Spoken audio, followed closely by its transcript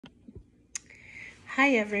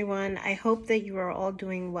Hi everyone, I hope that you are all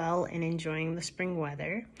doing well and enjoying the spring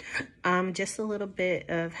weather. Just a little bit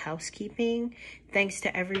of housekeeping. Thanks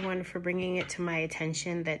to everyone for bringing it to my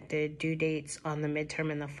attention that the due dates on the midterm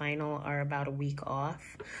and the final are about a week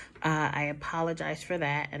off. I apologize for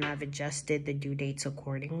that, and I've adjusted the due dates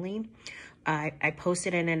accordingly. I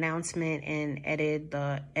posted an announcement and edited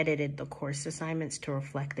the course assignments to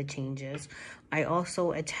reflect the changes. I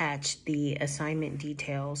also attached the assignment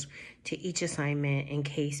details to each assignment in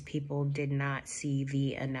case people did not see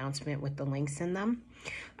the announcement with the links in them.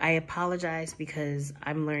 I apologize because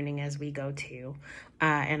I'm learning as we go too,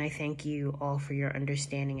 and I thank you all for your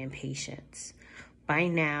understanding and patience. By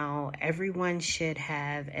now, everyone should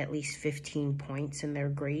have at least 15 points in their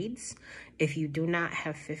grades. If you do not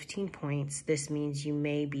have 15 points, this means you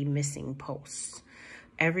may be missing posts.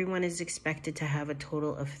 Everyone is expected to have a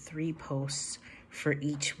total of 3 posts for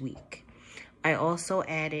each week. I also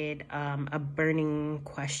added a burning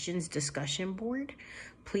questions discussion board.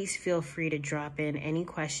 Please feel free to drop in any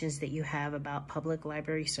questions that you have about public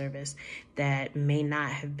library service that may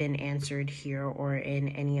not have been answered here or in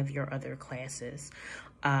any of your other classes.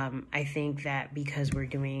 I think that because we're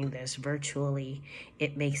doing this virtually,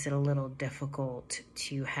 it makes it a little difficult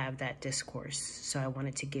to have that discourse. So I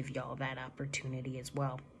wanted to give y'all that opportunity as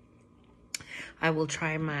well. I will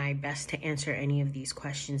try my best to answer any of these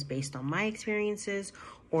questions based on my experiences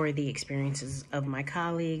or the experiences of my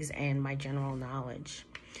colleagues and my general knowledge.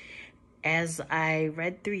 As I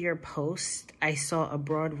read through your post, I saw a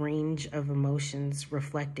broad range of emotions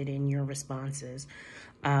reflected in your responses,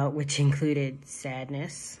 which included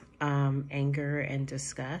sadness, anger, and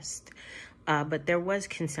disgust. But there was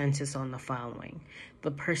consensus on the following.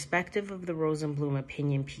 The perspective of the Rosenblum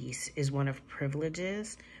opinion piece is one of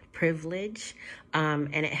privilege,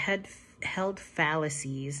 and it had held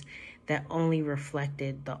fallacies that only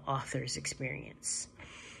reflected the author's experience.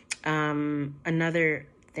 Another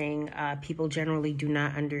thing, people generally do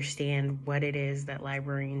not understand what it is that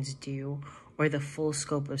librarians do or the full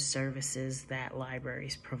scope of services that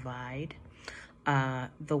libraries provide.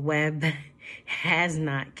 The web has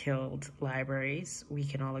not killed libraries. We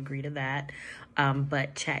can all agree to that.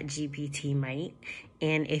 But ChatGPT might.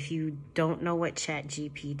 And if you don't know what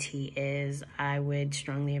ChatGPT is, I would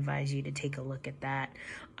strongly advise you to take a look at that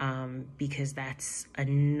because that's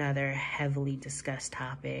another heavily discussed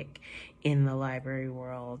topic in the library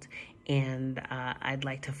world. And I'd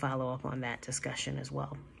like to follow up on that discussion as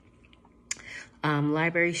well.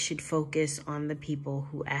 Libraries should focus on the people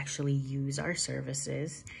who actually use our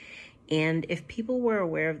services. And if people were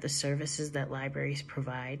aware of the services that libraries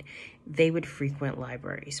provide, they would frequent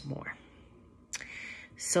libraries more.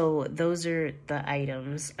 So those are the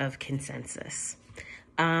items of consensus.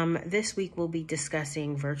 This week we'll be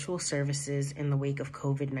discussing virtual services in the wake of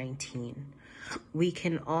COVID-19. We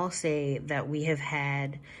can all say that we have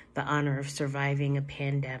had the honor of surviving a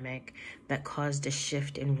pandemic that caused a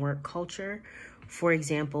shift in work culture. For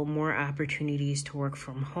example, more opportunities to work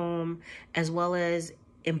from home, as well as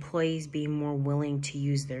employees being more willing to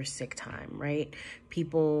use their sick time, right?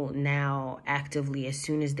 People now actively, as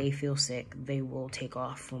soon as they feel sick, they will take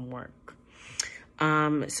off from work.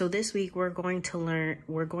 So this week we're going to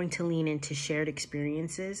lean into shared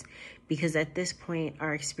experiences because at this point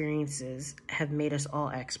our experiences have made us all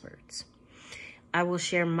experts. I will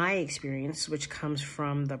share my experience, which comes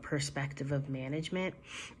from the perspective of management.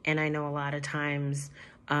 And I know a lot of times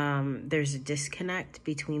there's a disconnect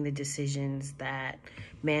between the decisions that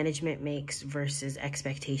management makes versus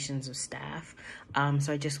expectations of staff.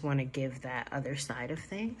 So I just want to give that other side of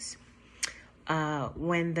things.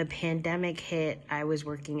 When the pandemic hit, I was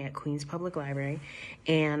working at Queens Public Library,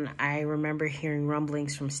 and I remember hearing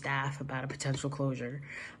rumblings from staff about a potential closure.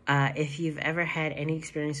 If you've ever had any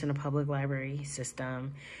experience in a public library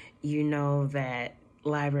system, you know that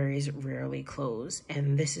libraries rarely close,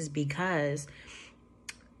 and this is because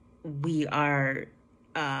we are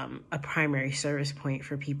a primary service point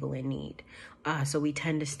for people in need. So we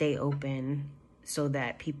tend to stay open so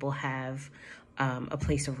that people have a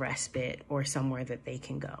place of respite or somewhere that they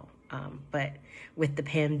can go. But with the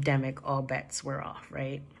pandemic, all bets were off,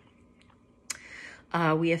 right?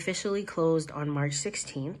 We officially closed on March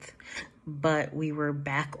 16th, but we were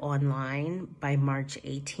back online by March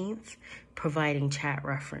 18th, providing chat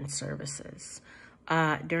reference services.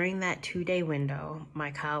 During that 2-day window, my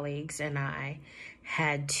colleagues and I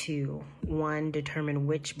had to, one, determine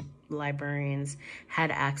which librarians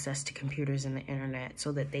had access to computers and the internet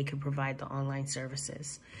so that they could provide the online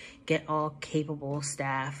services, get all capable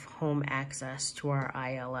staff home access to our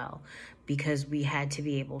ILL, because we had to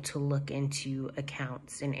be able to look into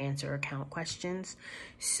accounts and answer account questions.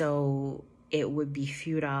 So it would be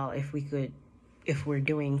futile if we're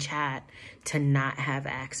doing chat, to not have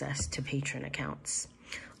access to patron accounts.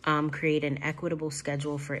 Create an equitable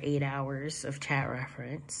schedule for 8 hours of chat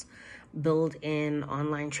reference. Build in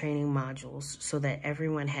online training modules so that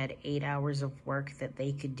everyone had 8 hours of work that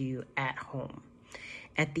they could do at home.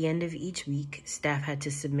 At the end of each week, staff had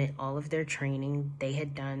to submit all of their training they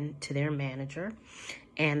had done to their manager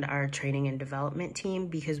and our training and development team,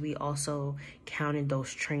 because we also counted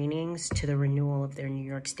those trainings to the renewal of their New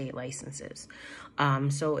York State licenses.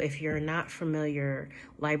 So if you're not familiar,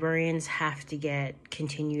 librarians have to get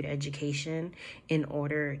continued education in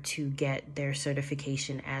order to get their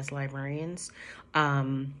certification as librarians.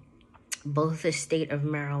 Both the state of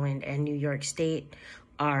Maryland and New York State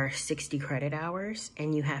are 60 credit hours,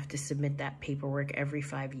 and you have to submit that paperwork every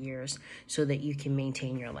 5 years so that you can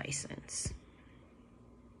maintain your license.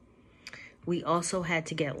 We also had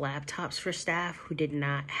to get laptops for staff who did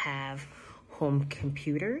not have home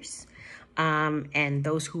computers. And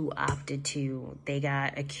those who opted to, they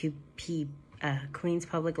got a Queens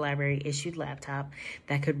Public Library issued laptop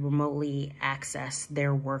that could remotely access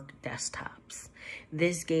their work desktops.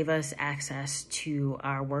 This gave us access to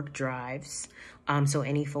our work drives, so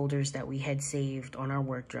any folders that we had saved on our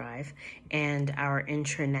work drive, and our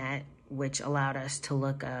intranet, which allowed us to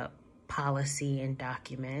look up policy and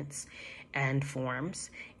documents and forms,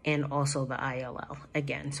 and also the ILL,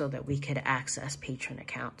 again, so that we could access patron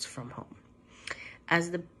accounts from home.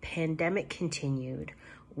 As the pandemic continued,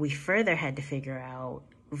 we further had to figure out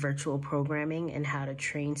virtual programming and how to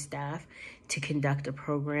train staff to conduct a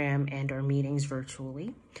program and our meetings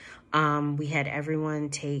virtually. We had everyone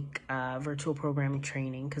take virtual programming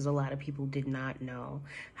training because a lot of people did not know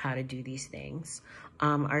how to do these things.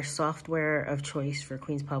 Our software of choice for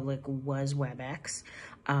Queens Public was WebEx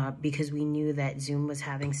because we knew that Zoom was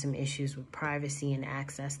having some issues with privacy and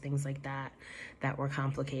access, things like that, that were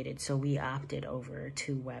complicated. So we opted over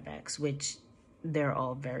to WebEx, which they're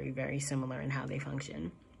all very, very similar in how they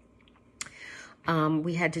function.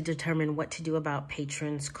 We had to determine what to do about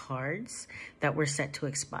patrons' cards that were set to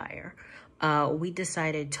expire. We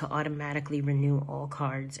decided to automatically renew all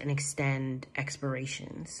cards and extend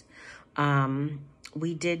expirations.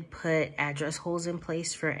 We did put address holes in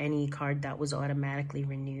place for any card that was automatically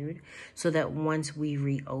renewed so that once we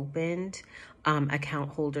reopened, account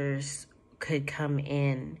holders could come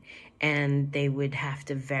in and they would have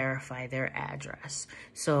to verify their address.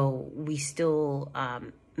 So we still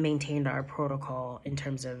maintained our protocol in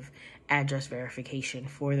terms of address verification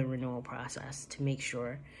for the renewal process to make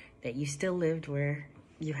sure that you still lived where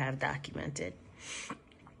you have documented.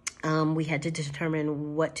 We had to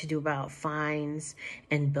determine what to do about fines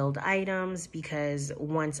and billed items, because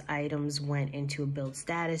once items went into a billed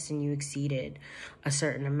status and you exceeded a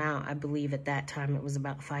certain amount, I believe at that time it was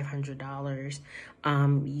about $500,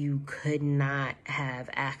 you could not have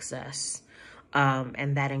access,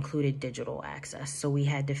 and that included digital access. So we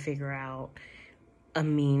had to figure out a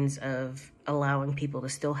means of allowing people to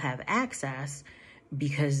still have access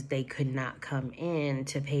because they could not come in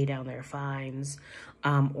to pay down their fines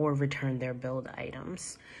or return their billed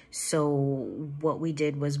items. So what we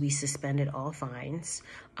did was we suspended all fines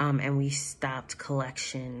and we stopped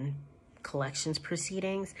collections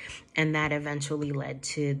proceedings, and that eventually led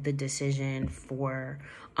to the decision for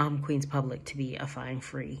Queens Public to be a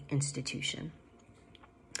fine-free institution.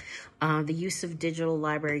 The use of digital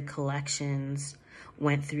library collections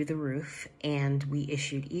went through the roof, and we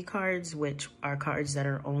issued e-cards, which are cards that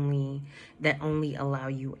only allow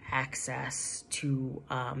you access to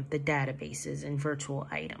the databases and virtual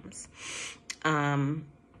items. The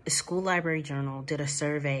School Library Journal did a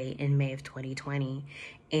survey in May of 2020,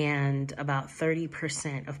 and about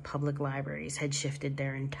 30% of public libraries had shifted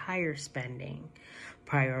their entire spending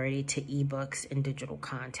priority to ebooks and digital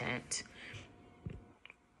content.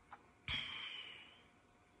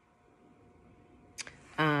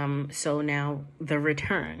 So now the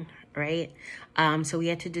return, right? So we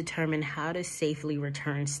had to determine how to safely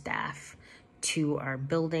return staff to our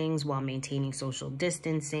buildings while maintaining social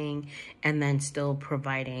distancing and then still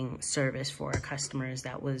providing service for our customers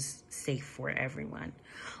that was safe for everyone.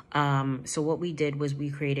 So what we did was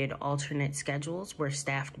we created alternate schedules where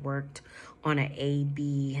staff worked on an A,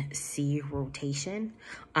 B, C rotation,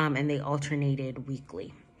 and they alternated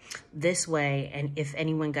weekly. This way, and if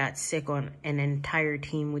anyone got sick, an entire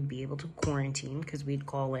team would be able to quarantine because we'd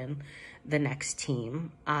call in the next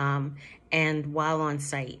team. And while on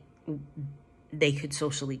site, they could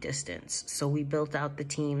socially distance. So we built out the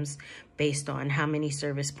teams based on how many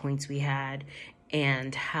service points we had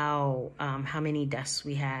and how many desks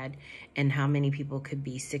we had and how many people could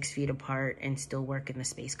be 6 feet apart and still work in the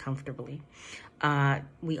space comfortably.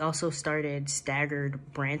 We also started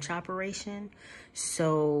staggered branch operation.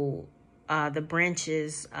 So the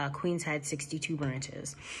branches, Queens had 62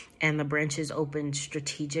 branches, and the branches opened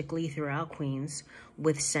strategically throughout Queens,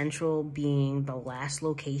 with Central being the last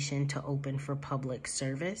location to open for public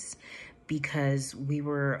service because we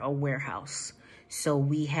were a warehouse. So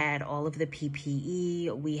we had all of the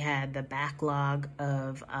PPE, we had the backlog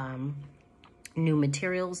of new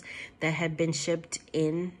materials that had been shipped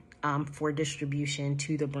in for distribution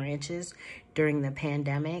to the branches during the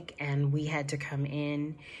pandemic, and we had to come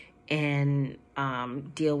in and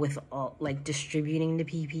deal with all, like, distributing the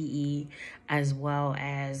PPE, as well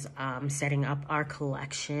as setting up our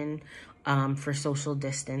collection for social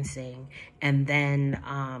distancing, and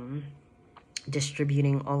then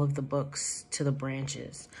distributing all of the books to the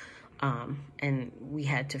branches. And we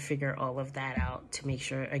had to figure all of that out to make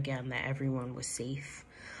sure, again, that everyone was safe.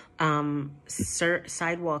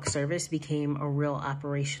 Sidewalk service became a real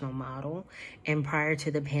operational model. And prior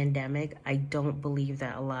to the pandemic, I don't believe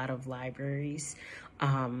that a lot of libraries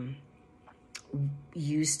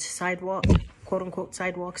used sidewalk, quote unquote,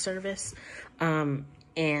 sidewalk service.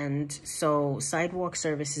 And so sidewalk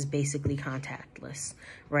service is basically contactless,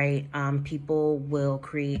 right? People will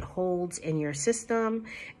create holds in your system,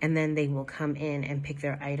 and then they will come in and pick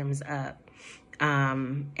their items up.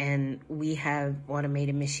 And we have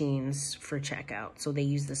automated machines for checkout, so they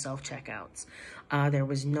use the self-checkouts. There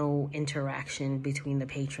was no interaction between the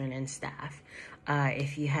patron and staff.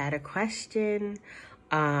 If you had a question,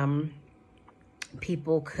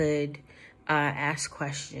 people could ask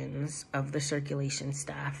questions of the circulation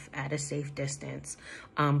staff at a safe distance,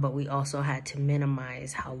 but we also had to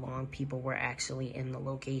minimize how long people were actually in the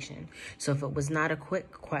location. So if it was not a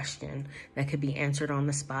quick question that could be answered on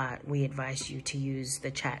the spot, we advised you to use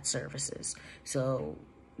the chat services so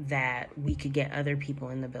that we could get other people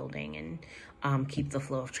in the building and keep the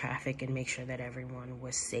flow of traffic and make sure that everyone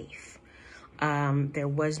was safe. There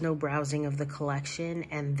was no browsing of the collection,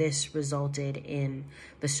 and this resulted in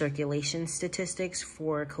the circulation statistics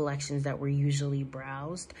for collections that were usually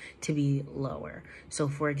browsed to be lower. So,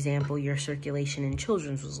 for example, your circulation in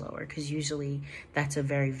children's was lower because usually that's a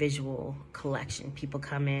very visual collection. People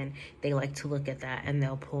come in, they like to look at that, and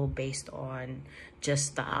they'll pull based on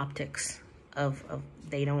just the optics of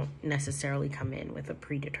they don't necessarily come in with a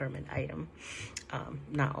predetermined item.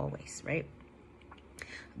 Not always, right?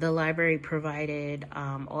 The library provided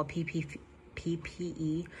all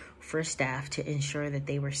PPE for staff to ensure that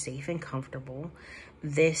they were safe and comfortable.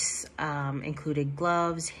 This included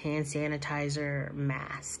gloves, hand sanitizer,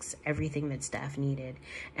 masks, everything that staff needed,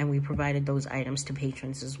 and we provided those items to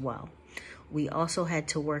patrons as well. We also had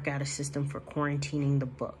to work out a system for quarantining the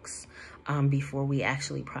books before we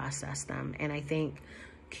actually processed them. And I think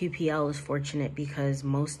QPL is fortunate because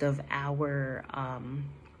most of our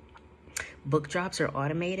book drops are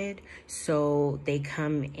automated, so they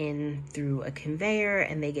come in through a conveyor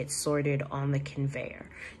and they get sorted on the conveyor.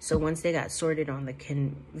 So once they got sorted on the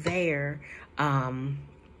conveyor,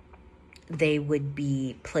 they would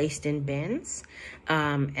be placed in bins,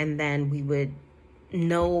 and then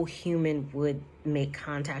no human would make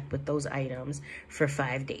contact with those items for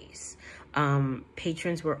 5 days.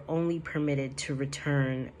 Patrons were only permitted to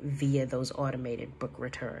return via those automated book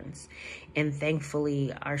returns. And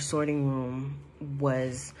thankfully, our sorting room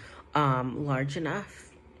was large enough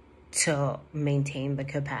to maintain the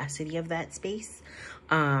capacity of that space.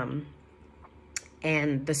 And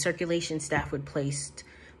the circulation staff would place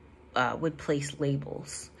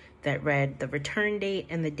labels that read the return date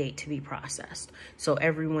and the date to be processed. So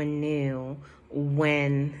everyone knew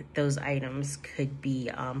when those items could be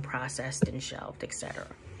processed and shelved, etc.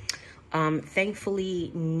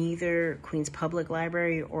 Thankfully, neither Queens Public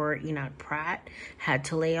Library or Enoch Pratt had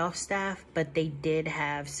to lay off staff, but they did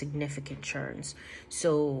have significant churns.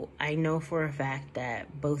 So I know for a fact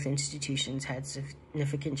that both institutions had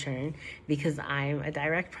significant churn because I'm a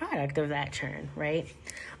direct product of that churn, right?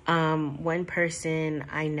 One person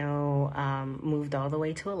I know moved all the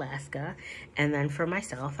way to Alaska, and then for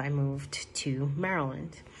myself, I moved to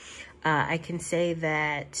Maryland. I can say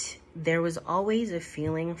that there was always a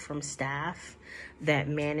feeling from staff that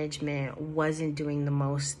management wasn't doing the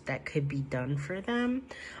most that could be done for them.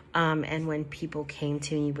 And when people came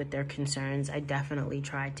to me with their concerns, I definitely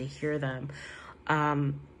tried to hear them.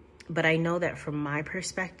 But I know that from my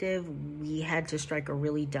perspective, we had to strike a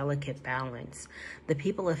really delicate balance. The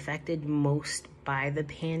people affected most by the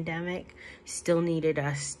pandemic still needed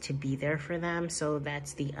us to be there for them. So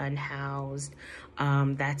that's the unhoused,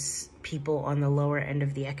 that's people on the lower end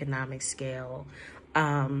of the economic scale.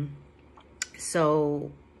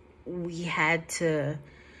 So we had to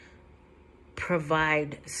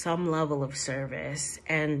provide some level of service,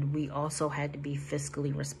 and we also had to be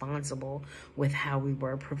fiscally responsible with how we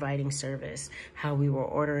were providing service, how we were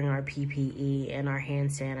ordering our PPE and our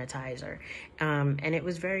hand sanitizer, and it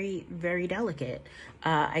was very, very delicate.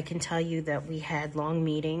 I can tell you that we had long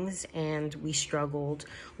meetings and we struggled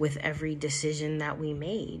with every decision that we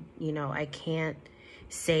made. You know, I can't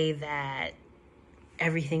say that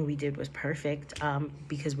everything we did was perfect,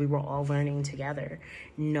 because we were all learning together.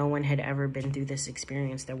 No one had ever been through this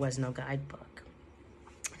experience. There was no guidebook.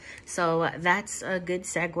 So that's a good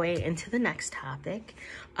segue into the next topic.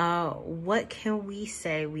 What can we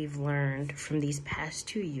say we've learned from these past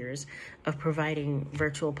 2 years of providing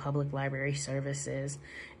virtual public library services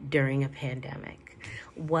during a pandemic?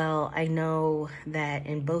 Well, I know that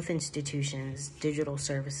in both institutions, digital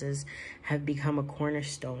services have become a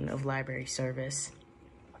cornerstone of library service.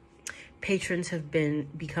 Patrons have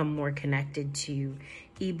become more connected to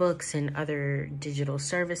ebooks and other digital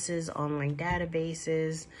services, online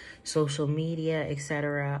databases, social media,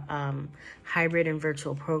 etc. Hybrid and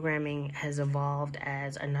virtual programming has evolved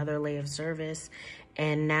as another layer of service,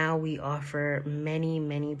 and now we offer many,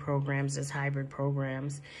 many programs as hybrid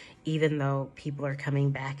programs, even though people are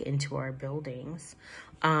coming back into our buildings.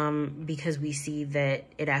 Because we see that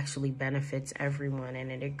it actually benefits everyone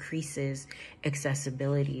and it increases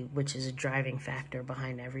accessibility, which is a driving factor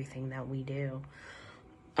behind everything that we do.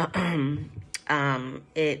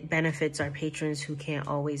 It benefits our patrons who can't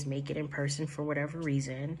always make it in person for whatever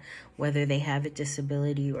reason, whether they have a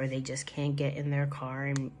disability or they just can't get in their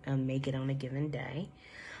car and make it on a given day.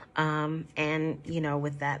 And, you know,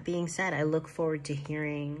 with that being said, I look forward to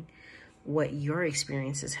hearing what your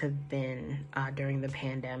experiences have been during the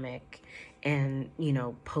pandemic and, you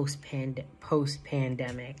know,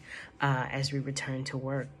 post-pandemic as we return to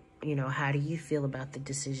work. You know, how do you feel about the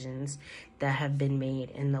decisions that have been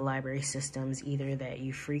made in the library systems, either that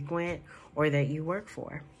you frequent or that you work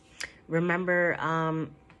for? Remember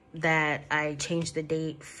that I changed the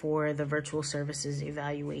date for the virtual services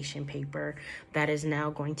evaluation paper that is now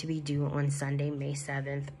going to be due on Sunday, May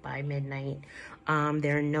 7th by midnight.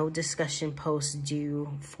 There are no discussion posts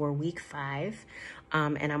due for week 5.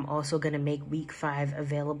 And I'm also going to make week 5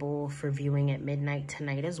 available for viewing at midnight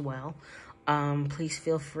tonight as well. Please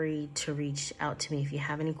feel free to reach out to me if you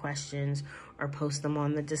have any questions or post them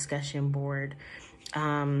on the discussion board.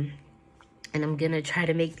 And I'm going to try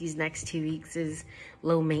to make these next 2 weeks as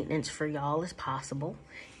low maintenance for y'all as possible.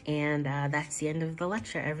 And that's the end of the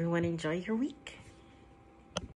lecture. Everyone enjoy your week.